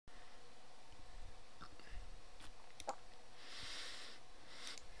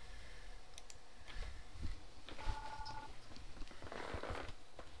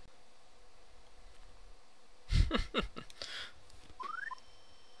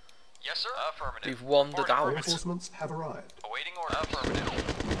sir. Affirmative. We've wandered out. Reinforcements have arrived. Awaiting order.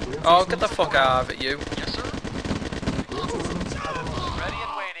 Affirmative. Oh, get the fuck out of it, you. Yes, sir. Reinforcements have arrived. Ready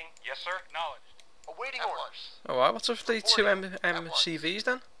and waiting. Yes, sir. Acknowledged. Awaiting orders. Alright, what's up with the two MCVs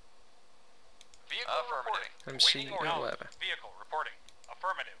then? Vehicle reporting. MC, whatever. Vehicle reporting.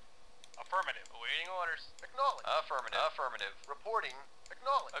 Affirmative. Affirmative. Awaiting orders. Acknowledged. Affirmative. Affirmative. Reporting.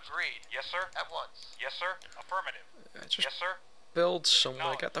 Acknowledged. Agreed. Yes, sir. At once. Yes, sir. Affirmative. Just yes, sir. build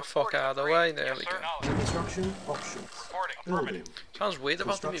somewhere, get the fuck out of the way. There we go. Construction options. Reporting. Building. Sounds weird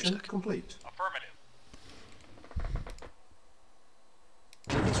about the Construction music. complete. Affirmative.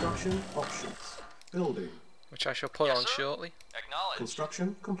 Construction options. Building. Which I shall put Yes, on sir. shortly. Acknowledged.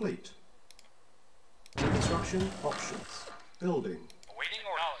 Construction complete. Construction options. Building. Awaiting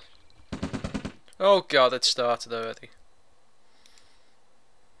orders. Oh god, it started already.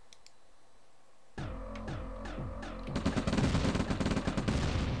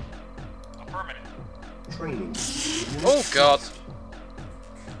 Affirmative. Training. Oh god. So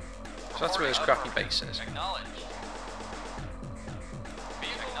that's where his crappy base is. Acknowledged.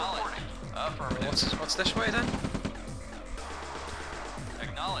 Acknowledged. Affirmative. What's this way then?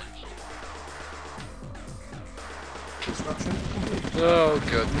 Acknowledged. Construction complete. Oh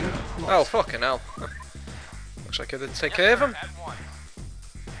good. Unit Oh lost. fucking hell. Looks like I didn't take care of him. At once.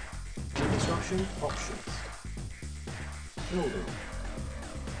 Construction options. Building.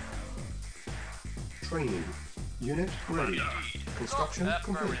 Training. Unit ready. Construction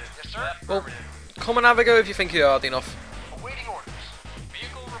complete. Yes, sir. Well, Affirmative. come and have a go if you think you're hard enough. Awaiting orders.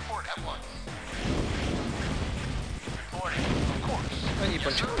 Vehicle report at once. Reporting. Of course. And you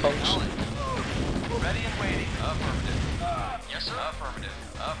bunch of punks. Acknowledged. Ready and waiting. Affirmative. Yes, sir. Affirmative.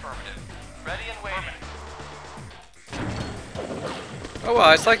 Affirmative. Ready and waiting. Oh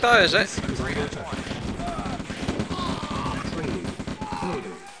well, it's like that, is it? Agreed at once. Training.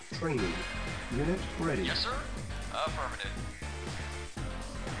 Building. Training. Unit ready. Yes, sir. Affirmative.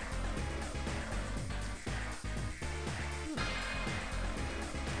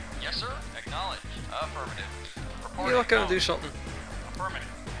 Yes, sir. Acknowledged. Affirmative. Reporting. You're not gonna do acknowledged. something. Affirmative.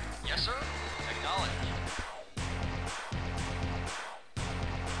 Yes, sir. Acknowledged.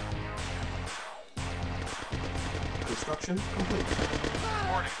 Construction complete.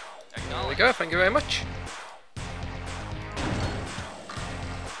 Reporting. There we Acknowledged. go, thank you very much.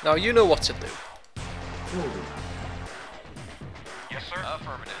 Now you know what to do. Building. Yes, sir.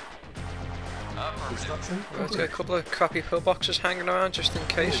 Affirmative. Affirmative. Construction Let's complete. get a couple of crappy pillboxes hanging around just in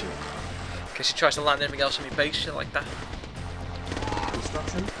case. Building. In case he tries to land anything else in my base, shit like that.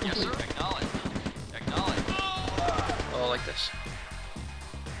 Construction Yes, sir. complete. Acknowledged. Acknowledged. Oh, like this.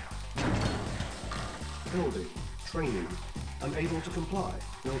 Building. Training. Unable to comply.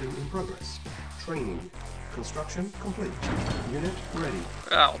 Building in progress. Training. Construction complete. Unit ready.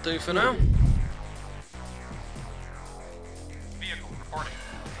 That'll do for now. Vehicle reporting.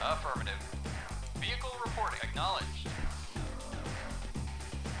 Affirmative. Vehicle reporting. Acknowledged.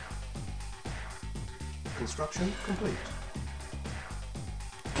 Construction complete.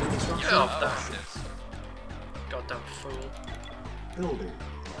 Construction Get off that. options. Goddamn fool. Building.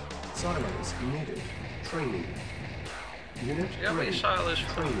 Silos needed. Training. Unit Yeah, but your ready. silos.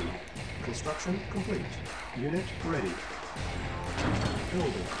 Training. Construction complete. Unit ready.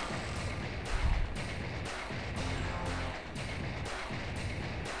 Building.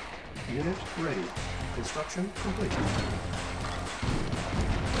 Unit ready. Construction complete.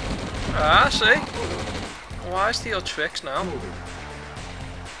 Ah, see? Why steal tricks now? Building.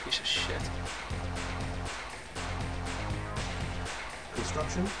 Piece of shit.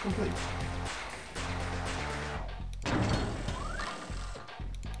 Construction complete.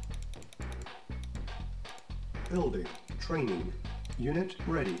 Building. Training. Unit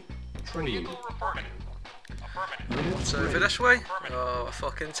ready. Training. Vehicle reporting. Affirmative. Unit So over ready. this way? Oh, a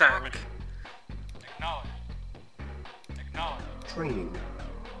fucking tank. Acknowledged. Acknowledged. Training.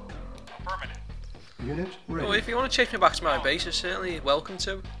 Affirmative. Unit ready. Well, if you want to chase me back to my base, you're certainly welcome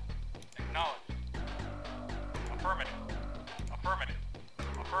to. Acknowledged. Affirmative. Affirmative.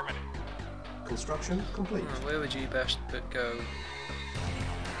 Affirmative. Construction complete. Where would you best go?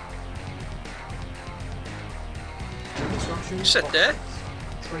 Construction Sit there.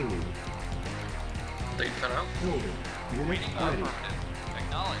 options. Training. Do for now. Building. Unit ready. Affirmative.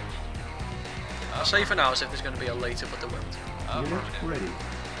 Acknowledged. I'll say for now as if there's going to be a later, but there won't. Unit Affirmative. ready.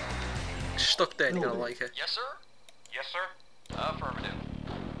 Stuck there, you're going to Building. like it. Yes, sir. Yes, sir. Affirmative.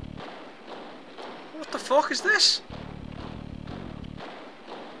 What the fuck is this?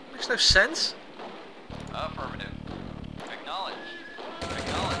 Makes no sense. Affirmative. Acknowledged.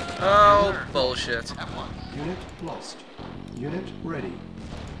 Acknowledged. Oh, Yes, sir. bullshit. At once. Unit lost. Unit ready.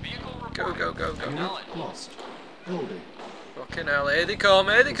 Vehicle Go, reporting. go, go, go. Unit lost. Building. Fucking hell, here they come,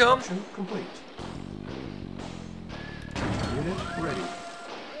 here they come. Construction complete. Unit ready.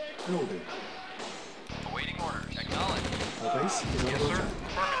 Building. Awaiting orders. Acknowledged. Our base is Yes, under sir.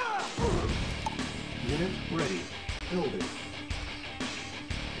 attack. Affirmative. Unit ready. Building.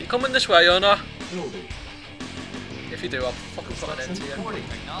 You coming this way or not? Building. If you do, I'll fucking put an end to you. Reporting.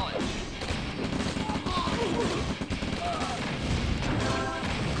 Acknowledged.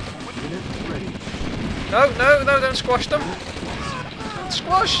 Unit ready. No, no, no, don't squash them. Unit lost. Don't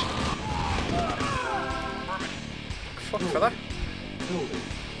squash. Affirmative. Fuck for that. Building.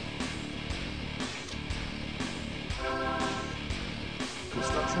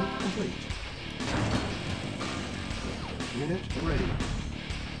 Construction complete. Unit ready.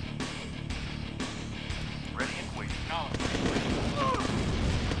 Ready and waiting. Acknowledged.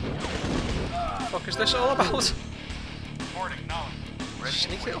 Fuck is this all about? Reporting. Acknowledged. Ready and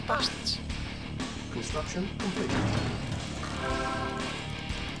Sneaky little waiting. bastards. Construction complete.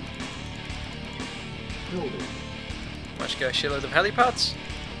 Building. Let's get a shitload of helipads.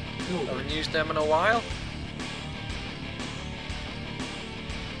 Building. Haven't used them in a while.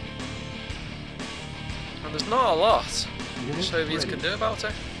 And there's not a lot Unit Soviets ready. can do about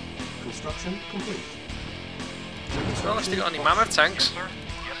it. Construction complete. Well, unless they got any Construction mammoth Yes, tanks. sir.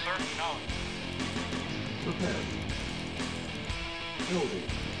 Yes, sir. Acknowledged. prepared. Building.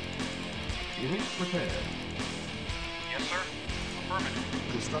 Unit prepared. Yes, sir. Affirmative.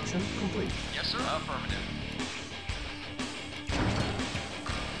 Construction complete. Yes, sir. Affirmative.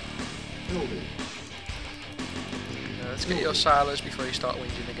 Building. Let's get your silos before you start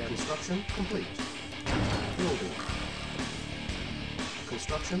whinging again. Construction complete. Building.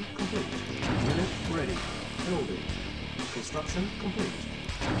 Construction complete. Unit ready. Building. Construction complete.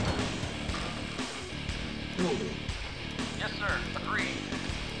 Building. Yes, sir. Agreed.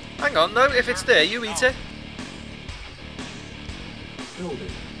 Hang on, though, if it's there, you eat it.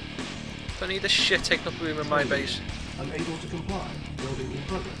 Building. Don't need this shit taking up room in my base. Unable to comply. Building in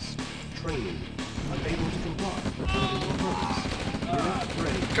progress. Training. Unable to comply. Building in progress. Unit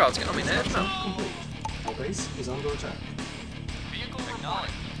ready. God, it's getting on my nerves Construction now. complete. Your base is under attack. Vehicle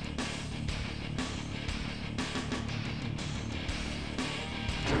acknowledged.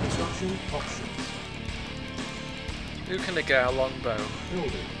 Construction options. Who can they get a longbow?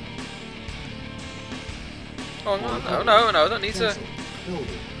 Building. Oh, no, I don't need to. Cancel. Building.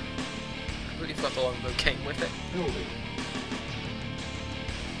 I really thought the longbow came with it. Building.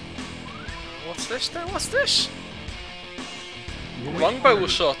 What's this then? What's this? Unit Longbow will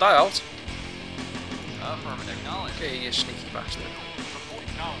ready. sort that out. Affirmative. Acknowledged. Okay, you sneaky bastard.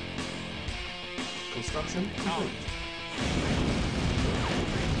 Acknowledged. Construction complete.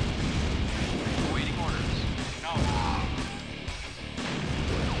 Awaiting orders. Acknowledged.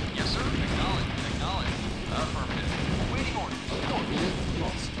 Yes, sir. Acknowledged. Acknowledged. Affirmative. Awaiting orders. Unit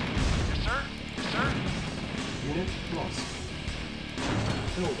lost. Yes, sir. Yes, sir. Unit lost.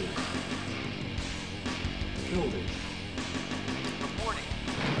 Building. Building. Reporting.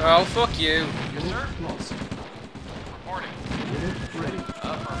 Oh, fuck you. Yes, sir. Unit lost. Reporting. Unit ready.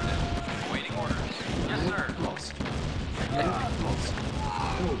 Affirmative. Awaiting orders. Yes, sir. Unit lost. Unit lost.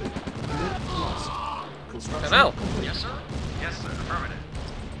 Building. Unit lost. Construction Hell. complete. Yes, sir. Yes, sir. Affirmative.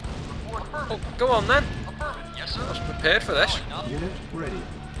 Report Oh, affirmative. go on then. Affirmative. Yes, sir. I was prepared for this. Acknowledged. Unit ready.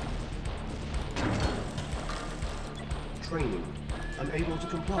 Training. Unable to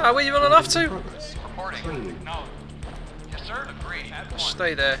comply. Ah, where you running off Building in to? progress. Reporting. Training. Acknowledged. Yes, sir. Agreed. At once.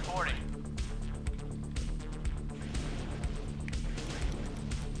 Stay there. Reporting.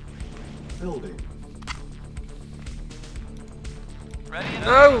 Building. Ready and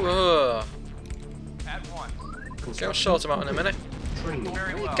No! Ugh. at once. Go Construction sort them out in a minute. Training.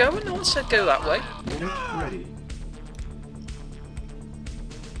 Very Where you well. going? No one said go that way. Unit ready.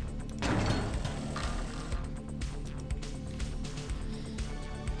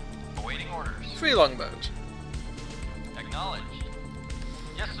 Awaiting orders. 3 longbows. Acknowledged.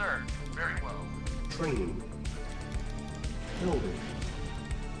 Yes, sir. Very well. Training. Building.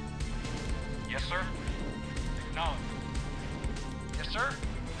 Yes, sir. Acknowledged. Yes, sir.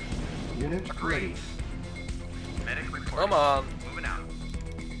 Unit ready. Medic reporting. Come on. Moving out.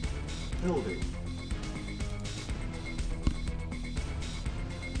 Building.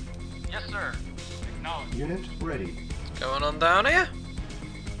 Yes, sir. Acknowledged. Unit ready. Going on down here.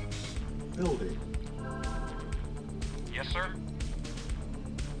 Building. Yes, sir.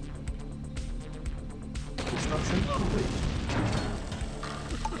 Construction complete.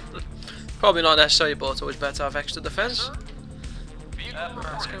 Probably not necessary, but it's always better to have extra defense. Sir. Vehicle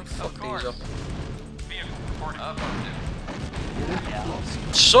Let's go reporting. fuck Of course. these up. Vehicle reporting. Affirmative. Unit Unit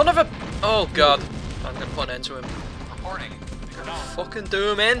lost. Son of a... Oh god. I'm gonna put an end to him. Reporting. Fucking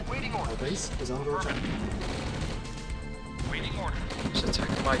do him in. Waiting Our orders. base is under attack. Waiting orders. He's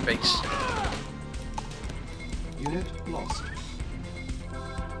attacking my base. Unit lost.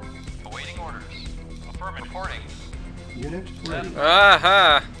 Awaiting orders. Affirmative. Reporting. Unit ready.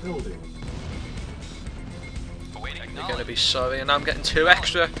 Aha! Building. Awaiting. You're gonna be sorry, and I'm getting 2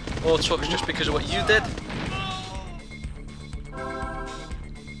 extra auto-tucks just because of what you did.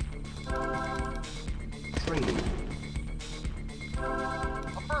 Training.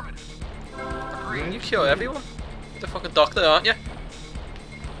 Affirmative. You kill everyone. You're the fucking doctor, aren't you?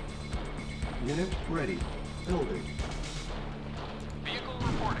 Unit ready. Building. Vehicle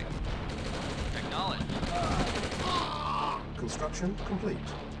reporting. Acknowledged. Construction complete.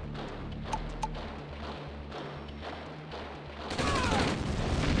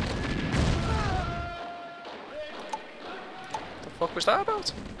 The fuck was that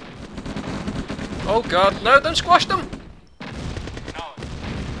about? Oh god, no, don't squash them!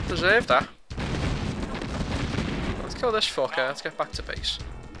 Acknowledged. Deserve that. Let's kill this fucker, let's get back to base.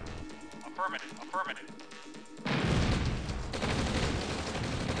 Affirmative. Affirmative.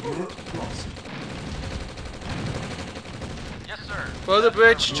 Unit lost. Yes, sir. Blow the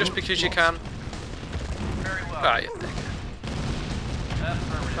bridge just because you can. Very well. Right. Affirmative.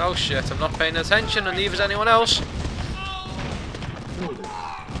 Oh shit, I'm not paying attention and neither is anyone else. Building.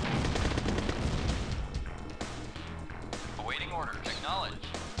 Awaiting orders. Acknowledged.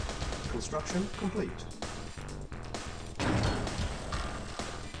 Construction complete.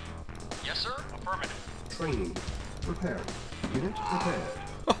 Yes, sir. Affirmative. Training. Prepared. Unit prepared.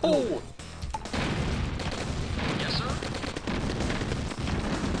 Oh! Yes, sir.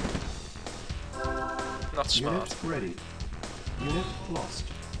 Not smart. Unit ready. Unit lost.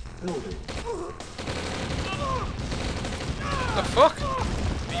 Building. The fuck?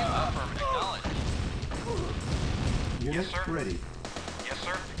 Affirmative. Acknowledged. Unit sir. ready. Yes,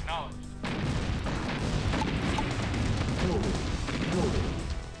 sir. Acknowledged. Building. Building.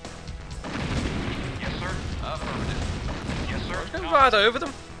 Yes, sir. Affirmative. Yes, sir. Go right over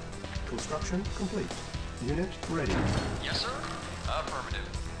them. Construction complete. Unit ready. Yes, sir. Affirmative.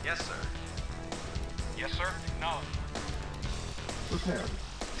 Yes, sir. Yes, sir. Acknowledged. Prepared.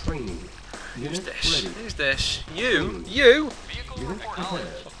 Training. Who's Unit this? ready. Who's this? You? You? Vehicle Unit reporting. prepared.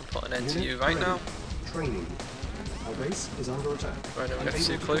 Fucking put an end to Unit you right ready. now. Training. Our base is under attack. Right, don't get Unable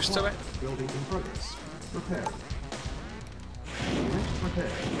too close to comply. it. Building in progress. Prepared. Unit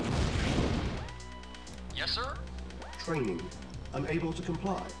prepared. Yes, sir. Training. Unable to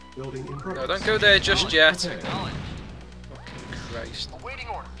comply. Building in progress. No, don't go there just yet. Prepared. Acknowledged. Fucking Christ. Awaiting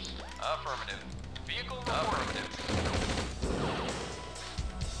orders. Affirmative. Vehicle affirmative.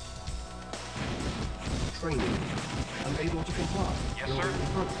 Training. Unable to comply. Yes, Building sir. in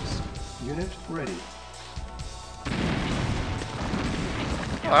progress. Unit ready.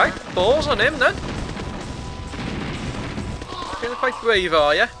 Alright, balls on him then. Feeling quite brave,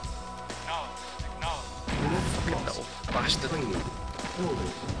 are you? Acknowledged. Acknowledged. Unit Little lost. bastard. Training.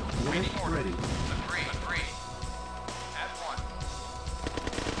 Building. Unit Waiting order. ready. Agree. Agree. At once.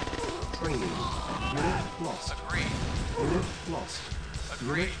 Training. Unit lost. Agree. Unit lost.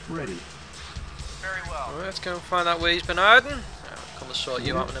 Agree. Unit ready. Very well. Alright, let's go and find out where he's been hiding. I'll come and sort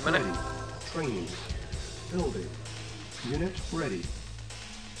you out in a minute. Ready. Training. Building. Unit ready.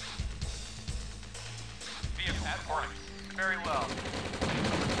 Vehicle at point. Very well.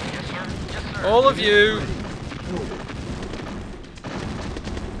 Yes, sir. Yes, sir. All of you. Ready. Building.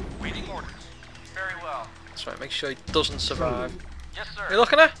 Waiting orders. Very well. That's right, make sure he doesn't survive. Yes, sir. You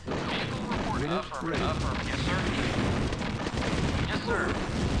looking at? Vehicle report. Unit Affirmative. ready. Affirmative. Yes, sir. Yes, sir.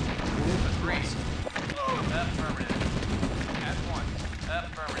 Unit Agree. lost. Affirmative. At once.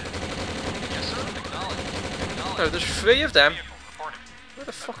 Affirmative. Yes, sir. Acknowledged. Acknowledged. No, there's 3 of them. Vehicle reporting. Where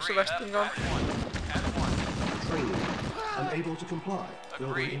the fuck's the Agree. rest of them gone? At once. At once. Training. Unable to comply.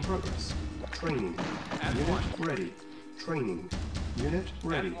 Building Agreed. in progress. Training. At Unit once. ready. Training. Unit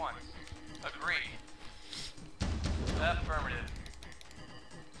ready. At once. Agree. Affirmative.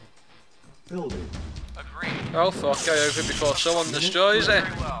 Building. Agree. Oh fuck, go over before someone destroys it.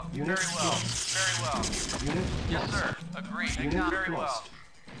 Very well. Unit Very well. lost. Very well. Unit Yes, lost. sir. Agree. Unit Very well. lost.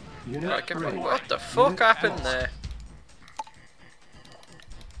 Unit Right, get ready. back. What the fuck Unit happened lost. there?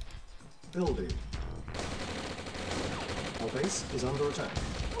 Building. Our base is under attack.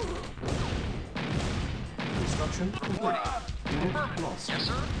 Construction complete. Unit lost. Yes,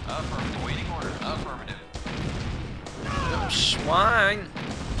 sir. Affirmative. Waiting order. Affirmative. Little swine.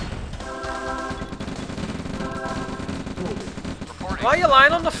 Building. Reporting. Why are you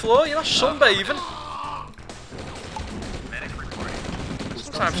lying on the floor? You're not sunbathing. Medic reporting.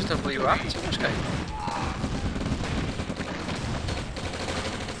 Sometimes just don't believe rats in this game.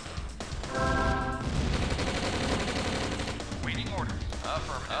 Waiting orders.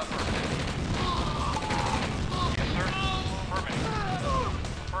 Affirmative. Yes, sir.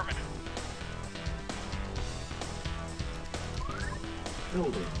 Affirmative.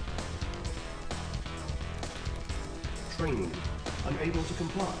 Building. Training. Unable to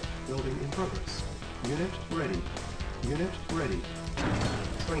comply. Building in progress. Unit ready. Unit ready.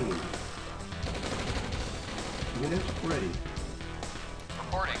 Training. Unit ready.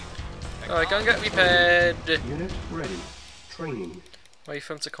 Reporting. Alright, go and get repaired. Unit ready. Training. Wait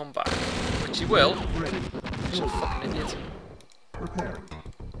for him to come back. Which he will. Ready. He's a fucking idiot. Repairing.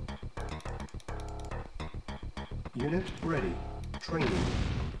 Unit ready. Training.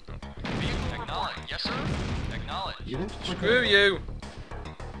 Vehicle acknowledged. Yes, sir. Acknowledged. Unit Screw prepared. you.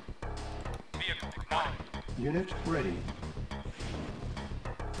 Vehicle acknowledged. Unit ready.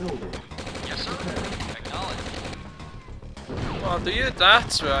 Building. Yes, sir. Prepared. Acknowledged. Well, do you?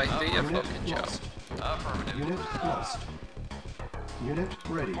 That's right. Do your Unit fucking job. lost. Affirmative. Unit lost. Unit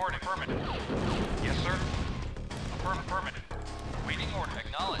ready. Report affirmative. Yes, sir. Affirmative. Waiting order.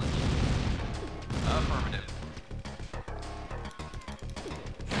 Acknowledged. Affirmative.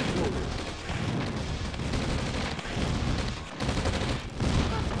 Building.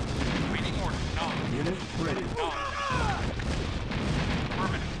 Waiting order. Acknowledged. Unit ready.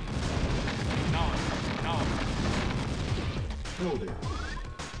 Affirmative. Acknowledged. Building.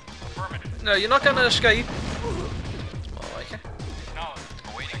 Affirmative. No, you're not going to escape. It's more like it. Acknowledged.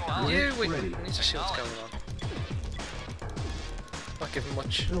 Awaiting order. You, we Ready. need to see what's going on. Not giving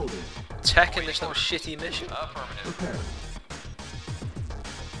much Building. tech in this little shitty mission. Affirmative. Prepared.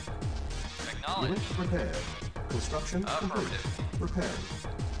 Acknowledged. Unit prepared. Construction complete. Affirmative. Prepared.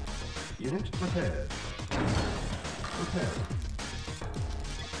 Unit prepared. Prepared.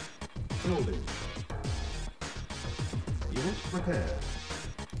 Building. Unit prepared.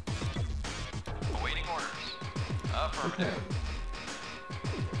 Awaiting orders. Affirmative. Prepared.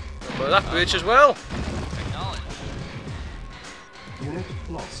 But that bridge as well. Acknowledged. Unit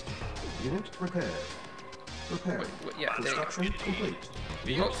lost. Unit prepared. Prepared. Yeah, there you go. Construction complete.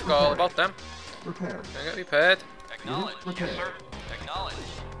 Oh, forgot all about them. Prepared. Gonna get repaired. Acknowledged. Yes, prepared. sir. Acknowledged.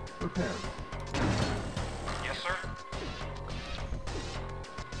 Prepared. Yes, sir.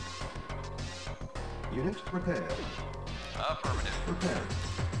 Unit prepared. Affirmative. Prepared.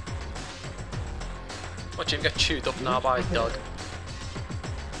 Watch him get chewed up now by a dog.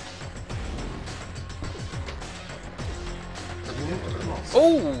 Unit lost.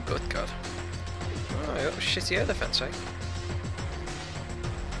 Oh, good God. Oh, I got a shitty air defense, eh?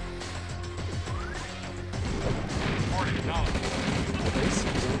 Reporting. Acknowledged. Base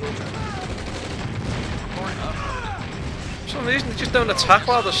is under attack. Reporting. Affirmative. For some reason, they just don't attack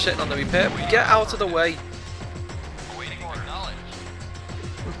while they're sitting on the repair. Get out of the way. Awaiting order. Acknowledged.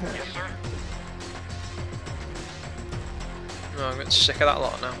 Prepared. Yes, sir. Oh, I'm getting sick of that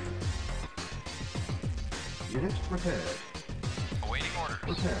lot now. Unit prepared. Awaiting orders.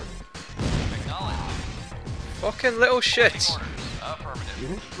 Prepared. Acknowledged. Fucking little Awaiting shits. orders. Affirmative.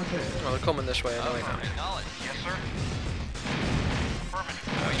 Unit prepared. Oh, they're coming this way anyway now. Affirmative. Acknowledged. Yes, sir. Affirmative.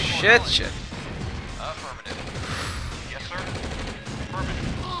 Oh, Awaiting shit, order. shit. Affirmative. Yes, sir. Affirmative.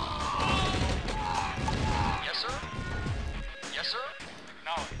 Yes, sir. Yes, sir.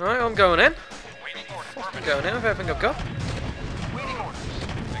 Acknowledged. Right, I'm going in. Waiting order. I'm Affirmative. going in with everything I've got. Waiting orders.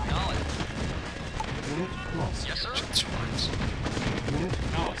 Acknowledged. Unit lost. Yes, sir. Shit swines. Unit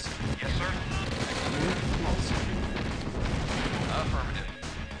Acknowledged. lost. Yes, sir. Unit lost. Affirmative.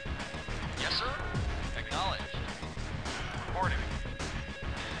 Yes, sir. Acknowledged. Reporting.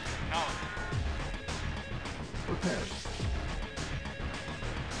 Acknowledged. Prepared.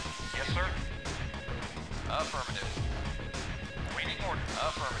 Yes, sir. Affirmative. Waiting order.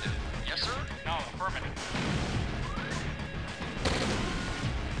 Affirmative. Yes, sir. No, affirmative.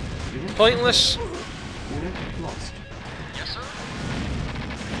 Unit Pointless. Unit lost. Yes, sir.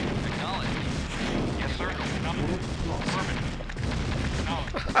 Acknowledged. Yes, sir. No, Unit lost. affirmative.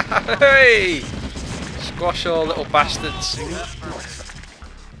 Acknowledged. Hey! Squash all little bastards. Unit lost.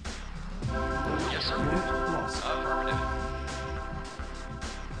 Yes, sir. Unit lost. Affirmative.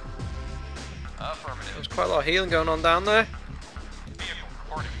 Affirmative. There's quite a lot of healing going on down there. Vehicle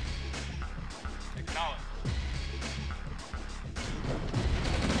reporting. Acknowledged.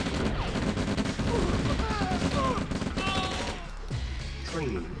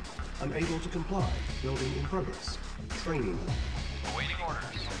 Training. Unable to comply. Building in progress. Training. Awaiting orders.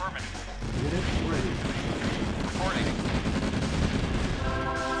 Affirmative. Unit ready. Reporting.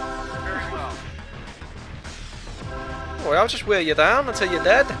 Very well. worry, I'll just wear you down until you're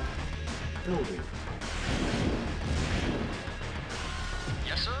dead. Building.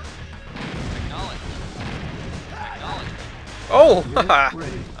 Yes, sir. Acknowledged. Acknowledged. Oh, Unit haha.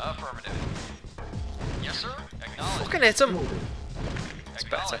 ready. Affirmative. Yes, sir. Acknowledged. Fucking hit him. Building. It's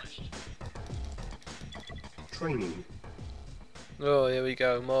better. Acknowledged. Training. Oh, here we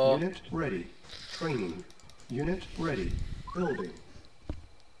go, more. Unit ready. Training. Unit ready. Building.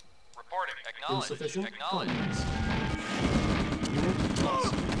 Reporting. Acknowledged. Insufficient Acknowledged. funds. Unit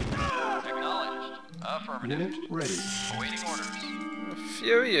lost. Acknowledged. Affirmative. Unit ready. Awaiting orders. A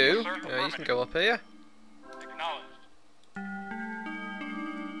few of you. Yes, sir. Yeah, you can go up here. Acknowledged.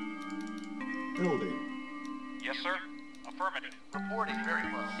 Building. Yes, sir. Affirmative. Reporting very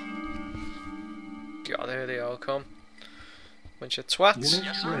well. God, here they all come. Bunch of twats. Unit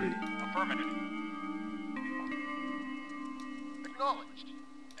Yes, sir. ready. Affirmative. Acknowledged.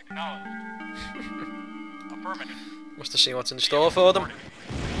 Acknowledged. Affirmative. Must have seen what's in store for them.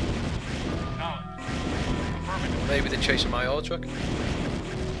 Acknowledged. Affirmative. Maybe they're chasing my old truck. Affirmative.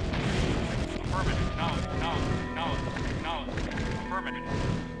 Acknowledged. Acknowledged. Acknowledged. Acknowledged. Affirmative.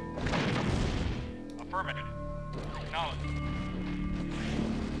 Affirmative. Acknowledged.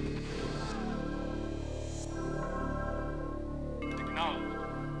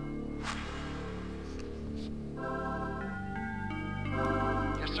 Acknowledged.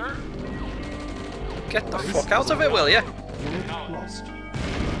 Yes, sir. Get the fuck out of it, will ya? Unit lost.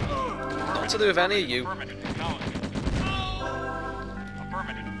 Not to do with any of you. Affirmative. Acknowledged.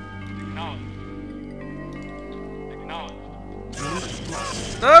 Affirmative. Acknowledged. Acknowledged. Unit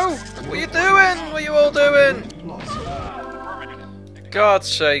lost. No! What are you doing? What are you all doing? Unit lost. Affirmative. God's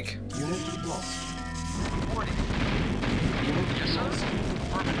sake. Unit lost. Reporting. Unit Yes, sir. lost.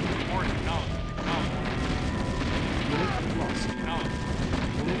 Affirmative. Reporting. Acknowledged. Acknowledged. Unit lost. Acknowledged.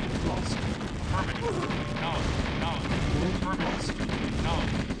 Unit lost. Affirmative. Acknowledged. Acknowledged. Unit lost.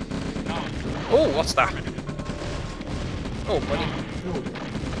 Acknowledged. Acknowledged. Oh, what's that? Oh, money. Building.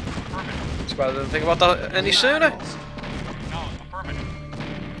 Affirmative. Surprised I didn't think about that any sooner. Lost. Acknowledged. Affirmative.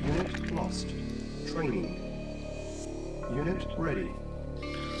 Unit lost. Training. Unit ready.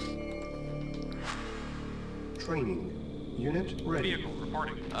 Training. Unit ready. Vehicle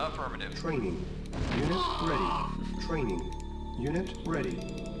reporting. Affirmative. Training. Unit ready. Training. Unit ready.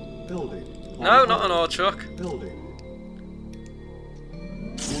 Building. No, not an old truck. Building.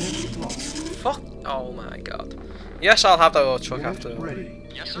 Unit lost. Fuck. Oh my god. Yes, I'll have that old truck Unit after. ready.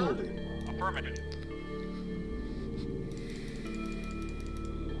 Yes, sir. Building. Affirmative.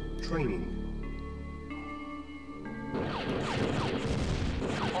 Training.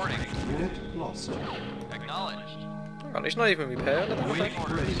 Reporting. Unit lost. Acknowledged. God, he's not even repairing it. I Awaiting think.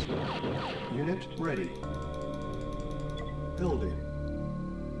 orders. Ready. Unit ready. Building.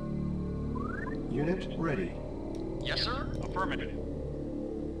 Unit ready. Yes, sir. Affirmative.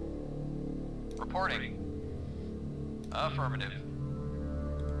 Reporting. Affirmative.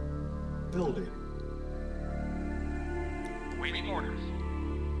 Building. Waiting orders.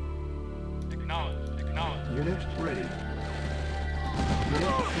 Acknowledged. Acknowledged. Unit ready. Unit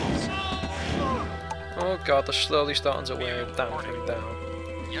lost. Oh god, they're slowly starting to wear the damn thing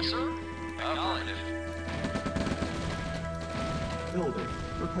down. Yes, sir. Acknowledged. Building.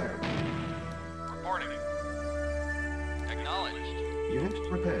 Repaired. Reporting. Acknowledged.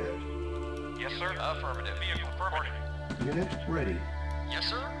 Unit repaired. Yes, sir. Affirmative. Vehicle affirmative. Unit ready. Yes,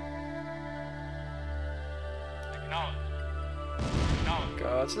 sir. Acknowledged. Acknowledged.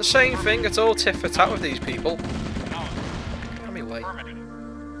 God, it's the same thing. It's all tit for tat with these people. Acknowledged. Get me away. Affirmative.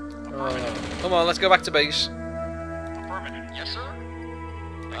 Oh, come on, let's go back to base. Affirmative. Yes, sir.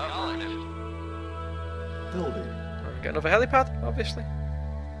 Acknowledged. Building. Get another helipad, obviously.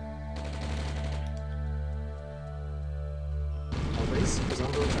 Our base is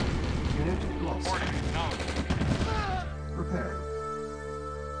under attack. Unit lost. Reporting. Acknowledged. Repairing.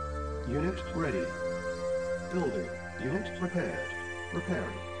 Unit ready. Building. Unit repaired.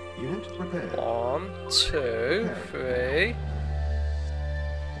 Repairing. Unit repaired. 1, 2, 3.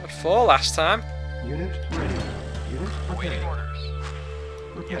 Got 4 last time. Unit ready. Unit Awaiting repaired. orders.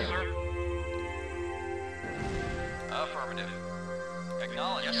 Yes, sir. Repaired. Affirmative.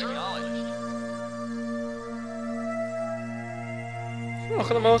 Acknowledged. Yes, sir. Acknowledged. Look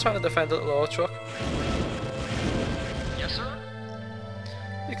at them all trying to defend a little old truck. Yes, sir.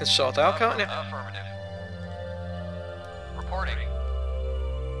 You can sort out, can't you? Affirmative. Reporting.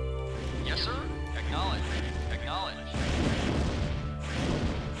 Yes, sir. Acknowledged. Acknowledged.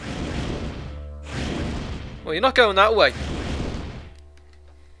 Well, you're not going that way.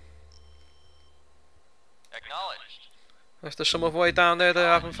 Acknowledged. If there's some other way down there that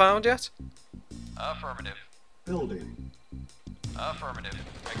I haven't found yet. Affirmative. Building. Affirmative.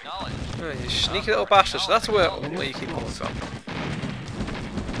 Acknowledged. Oh, you sneaky little bastards. That's where you keep coming from.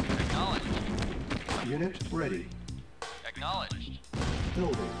 Acknowledged. Unit ready. Acknowledged.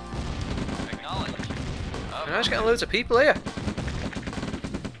 Building. Acknowledged. I'm just getting loads of people here.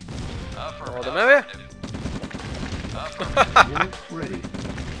 Affirmative. More than area. Unit ready.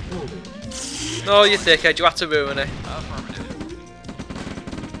 Building. No, you dickhead, you had to ruin it. Affirmative.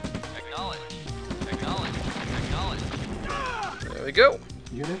 Acknowledged. Acknowledged. Acknowledged. There we go.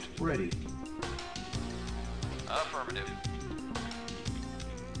 Unit ready. Affirmative.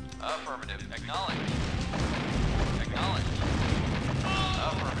 Affirmative. Acknowledged. Acknowledged.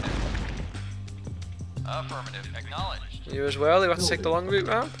 Affirmative. Affirmative. Acknowledged. You as well, you have to take the long route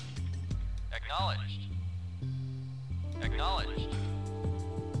round. Acknowledged. Acknowledged.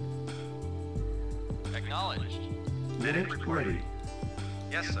 Acknowledged. Unit ready.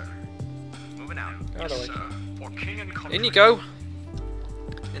 Yes, sir. Moving out. How do I? For king and country. In you go.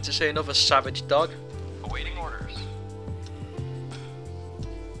 Into say another savage dog. Awaiting orders.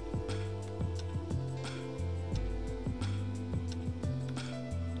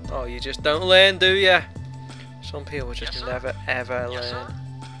 Oh, you just don't learn, do ya? Some people just Yes, sir. never ever Yes, learn. sir.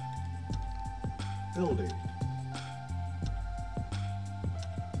 Building.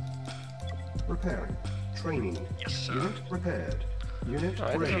 Repairing. Training. Yes, sir. Unit repaired. Unit Oh,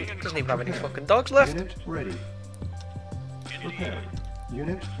 it ready. doesn't even have any Repair. fucking dogs left. Unit ready. Repairing.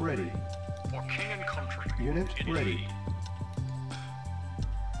 Unit ready. For king and country. Unit ready.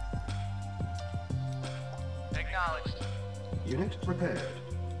 Acknowledged. Unit repaired.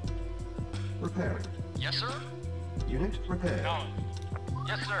 Repairing. Yes, sir. Unit repaired.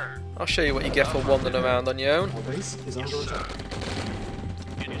 Yes, sir. I'll show you what you get for wandering around on your own. Our base is under attack.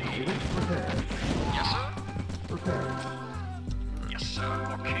 Unit repaired. Yes, sir. Repairing. Yes, sir.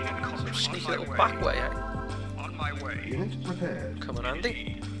 For king and country. Sneaky little back way, eh? On my way. Unit repaired. Come on,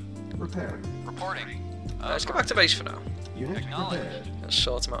 Andy. Repairing. Reporting. Let's go back to base for now. Unit Acknowledged. repaired. Let's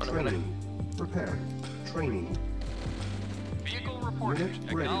sort him out in a minute. Training. Repairing. Training. Vehicle reporting.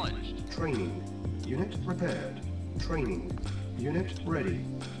 Unit ready. Acknowledged. Training. Unit repaired. Training. Unit ready.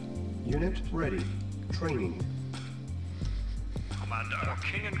 Unit ready. Training. Commander. For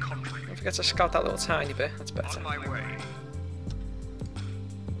king and country. Don't forget to scout that little tiny bit. That's better. On my way.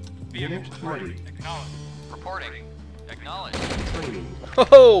 Unit ready. Acknowledged. Reporting. Acknowledged. Training.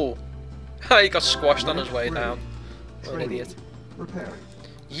 Oh! He got squashed on his way down. What an Training. idiot. Repairing.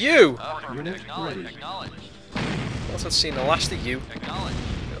 You! Affirmative. Unit Acknowledged. ready. Acknowledged. What's that seen the last of you? Acknowledged.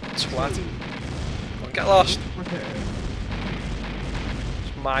 Little twat. Training. Come on, get lost. Repaired.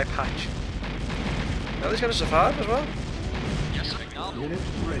 It's my patch. Now he's gonna survive as well. Yes, sir. Acknowledged. Unit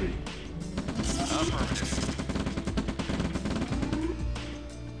ready. Affirmative.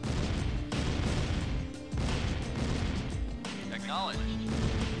 Acknowledged.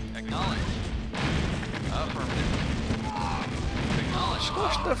 Acknowledged. Affirmative. Acknowledged.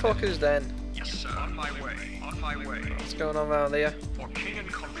 Squash the fuckers then. Yes, sir. On my way. On my way. What's going on around here? For king and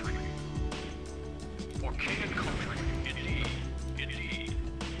country. For king and country. Indeed. Indeed.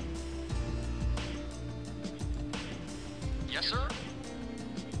 Yes, sir.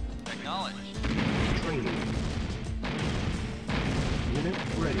 Acknowledged. Training. Unit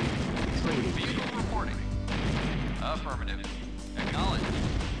ready. Training. Vehicle reporting. Affirmative. Acknowledged.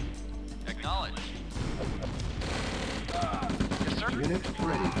 Acknowledged. Yes, sir. Unit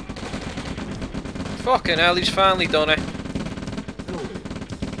ready. Fucking hell, he's finally done it. Building.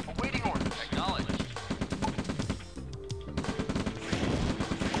 Awaiting orders. Acknowledged.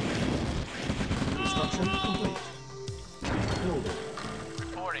 Construction complete. Building.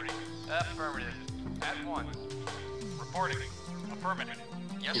 Reporting. Affirmative. At once. Reporting. Affirmative.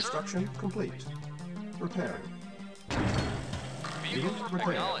 Yes, sir. Construction complete. Repairing. Vehicle Unit repaired.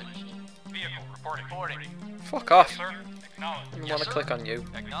 acknowledged. Vehicle reporting. Reporting. Fuck off. Sir. Acknowledged. I Yes, want to sir. click on you.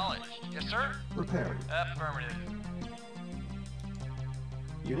 Acknowledged. Yes, sir. Repairing. Affirmative.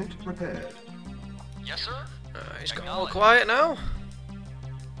 Unit repaired. Yes, sir. He's got all quiet now.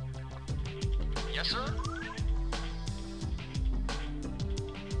 Yes, sir.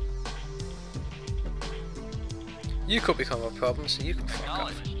 You could become a problem, so you can fuck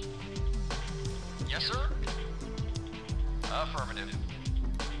off. Acknowledged. Yes, sir. Affirmative.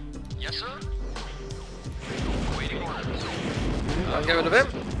 Yes, sir. Awaiting orders. I'll get rid of him.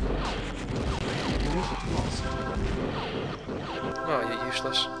 Unit lost. Oh, you're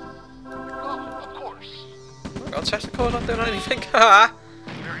useless. Oh, of course. Oh my god, Testicore's not doing anything. Haha!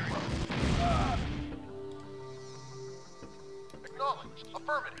 Very well. Acknowledged.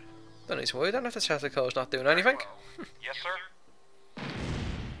 Affirmative. Don't need to worry, don't have to Testicore's not doing anything. Yes, sir.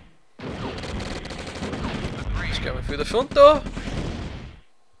 Agreed. Just going through the front door.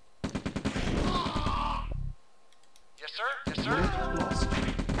 Yes, sir. Yes, sir. Unit lost.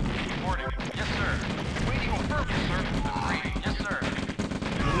 Reporting. Yes, sir. Waiting on firm. Yes, sir. Agreed. Yes, sir.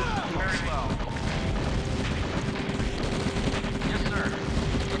 Very well. Yes, sir.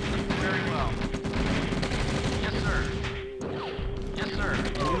 Very well. Yes, sir. Yes, sir.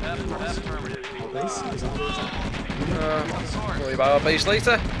 Affirmative. Our base is under attack. Worry about our base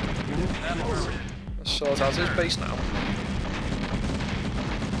later. Unit lost. Let's sort out his base now.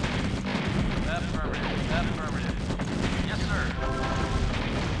 Affirmative. Affirmative. Yes, sir.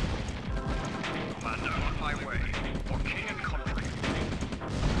 Commander, on my way. For king and country.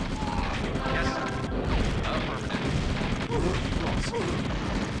 Yes, sir. Affirmative. Unit lost.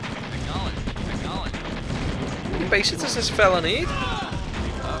 Acknowledged. Acknowledged. Base does this fella need?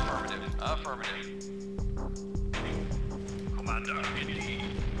 Affirmative. Affirmative. Commander, indeed.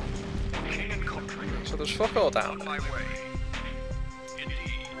 For king and country. So there's fuck all down On there. my way.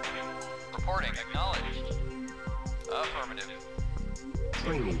 Indeed. Reporting. Acknowledged. Affirmative.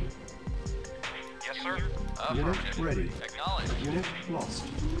 Training. Yes, sir. Unit Affirmative. ready. Acknowledged. Unit lost.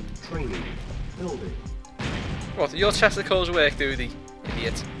 Training. Building. What, your testicles work, do they?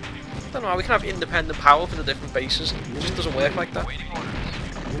 Idiot. Don't know, we can have independent power for the different bases. It just doesn't work like that. Waiting orders.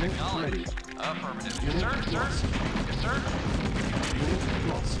 Unit Acknowledged. ready. Affirmative. Yes, Unit sir. Sir. lost. Yes, sir. Unit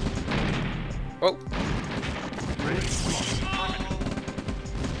lost. Oh, Unit lost.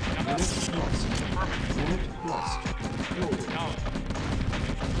 Unit lost. Unit lost. Building.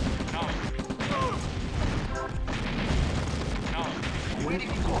 Unit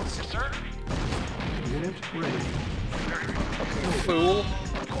lost. Yes, sir. Unit ready. fool.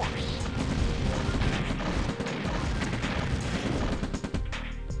 Of course.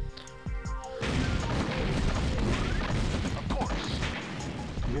 Of course.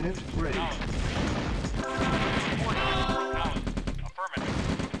 Unit ready. Affirmative.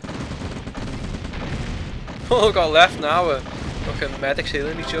 Oh, got left now. We're fucking medics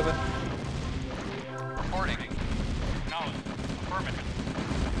healing each other. Reporting. Affirmative.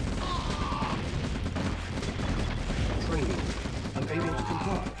 Training. Unable to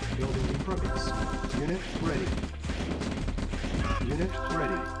comply. Building in progress. Unit ready. Unit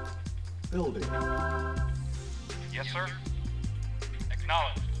ready. Building. Yes, sir.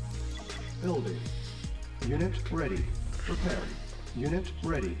 Acknowledged. Building. Unit ready. Preparing. Unit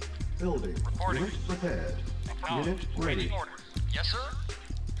ready. Building. Reporting. Unit prepared. Unit ready. Waiting orders. Yes, sir.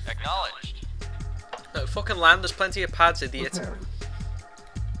 Acknowledged. No, fucking land, there's plenty of pads, idiot. Preparing.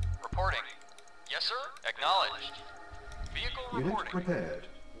 Reporting. Yes, sir. Acknowledged. Vehicle Unit reporting. prepared.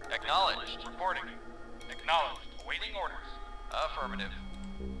 Acknowledged. Reporting. Acknowledged. Awaiting orders. Affirmative.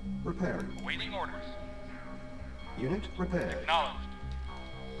 Preparing. Awaiting orders. Unit prepared. Acknowledged.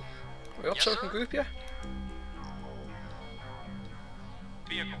 We up Yes, so we can sir. group, yeah?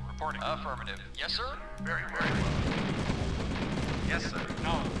 Vehicle reporting. Affirmative. Yes, sir. Very well. Yes, sir.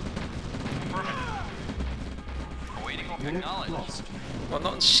 Acknowledged. Affirmative. Awaiting order. Unit Acknowledged. lost. Well,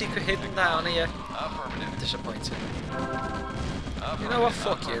 nothing secret hidden down here. Affirmative. Disappointed. Affirmative. You know what,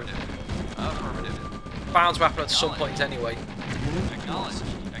 fuck you. Affirmative. Affirmative. Bound's to happen at some point anyway. Unit Acknowledged. lost.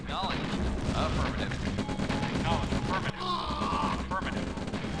 Acknowledged. Affirmative. Acknowledged. Affirmative. Affirmative.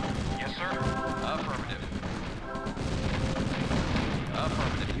 Yes, sir. Affirmative.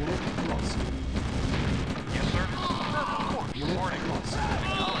 Affirmative. Unit lost. Yes, sir. Of course. Unit Reporting. lost.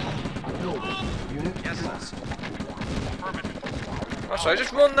 Acknowledged. Building. Unit Yes, sir. lost. Affirmative. Oh, sorry,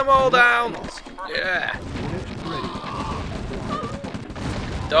 just run them all down. Lost. Yeah. Unit ready.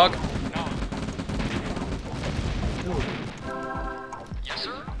 Dog. Acknowledged. Building. Yes,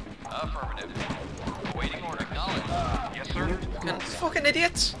 sir. Affirmative. Awaiting order. Acknowledged. Yes, sir. Unit Fucking, lost. fucking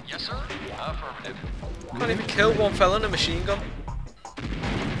idiots. Yes, sir. Affirmative. Can't even kill one fella in a machine gun.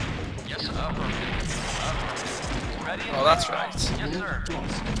 Yes, sir. Affirmative. Affirmative. Ready? Oh, that's right. Yes, Unit sir.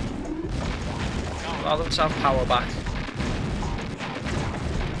 lost. Allow them to have power back.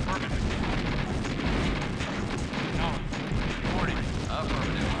 Affirmative. Acknowledged. Reporting.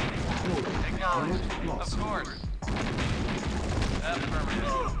 Affirmative. Building. Acknowledged. Unit lost. Of course.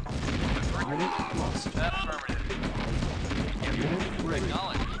 Affirmative. Unit lost. Affirmative. Unit ready.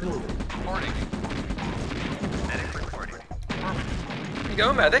 Acknowledged. Building. Reporting. Medic reporting. Affirmative. You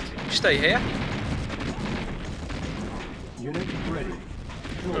go, medic. You stay here. Unit ready. Oh,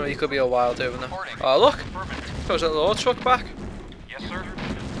 you Building. could be a while doing that. Reporting. Oh, look. Affirmative. Goes a little truck back. Yes, sir.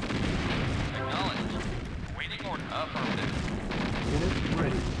 Acknowledged. Waiting order. Affirmative. Unit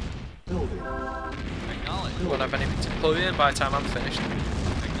ready. Building. Acknowledged. Won't have anything to plug in by the time I'm finished.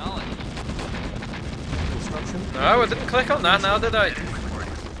 Acknowledged. Construction. No, I didn't click on that now, did I?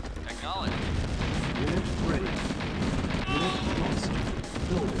 Reporting. Acknowledged. Unit ready.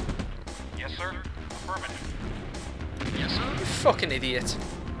 sir. Affirmative. Yes, sir. You fucking idiot.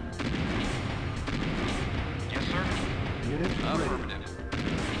 Yes, sir. Unit ready. Affirmative.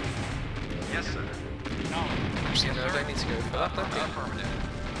 Yes, sir. Acknowledged. So, no, I don't need to go for that, don't you? Affirmative.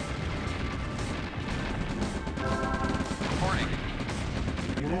 Reporting.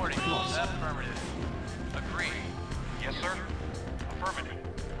 Unit Reporting. lost. Affirmative. Agreed. Yes, sir. Affirmative.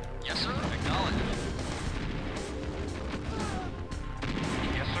 Yes, sir. Acknowledged.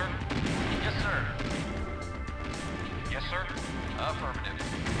 Yes, sir. Yes, sir. Yes, sir. Affirmative.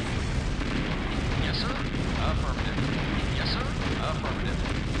 Yes, sir. Affirmative. Yes, sir. Affirmative.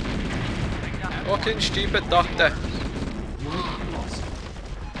 Fucking stupid doctor. Unit lost.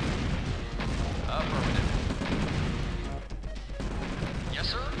 Affirmative. Yes,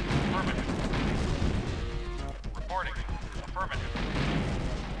 sir. Affirmative. Reporting. Affirmative.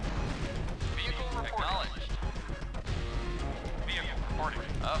 Vehicle reporting. Acknowledged. Vehicle reporting.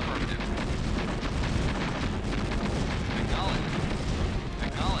 Affirmative. Acknowledged.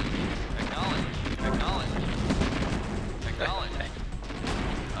 Acknowledged. Acknowledged. Acknowledged. Acknowledged.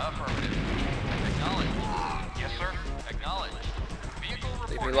 Affirmative. Acknowledged. Yes, sir. Acknowledged. Vehicle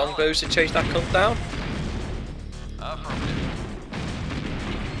reporting. Leave me longbows to chase that cunt down. Affirmative.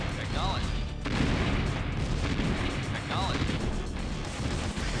 Acknowledged. Acknowledged.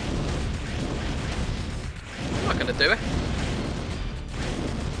 I'm not gonna do it.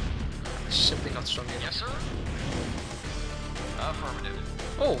 It's simply not strong enough. Yes, sir. Affirmative.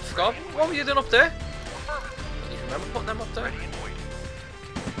 Oh, forgot. What were you doing up there? Affirmative. Can you remember putting them up there? Ready and waiting.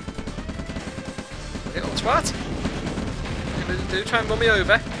 Little twat. What are you gonna do? Try and run me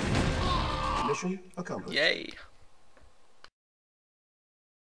over? Mission accomplished. Yay.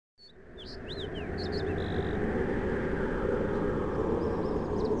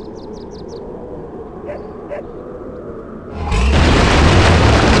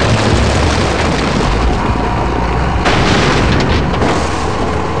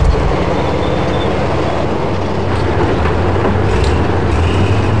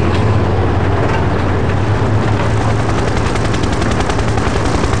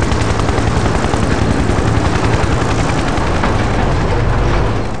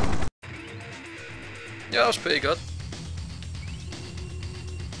 Yeah, that was pretty good.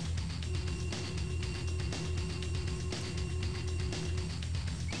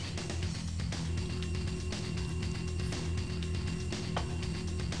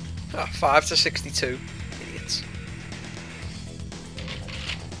 Ah, 5 to 62.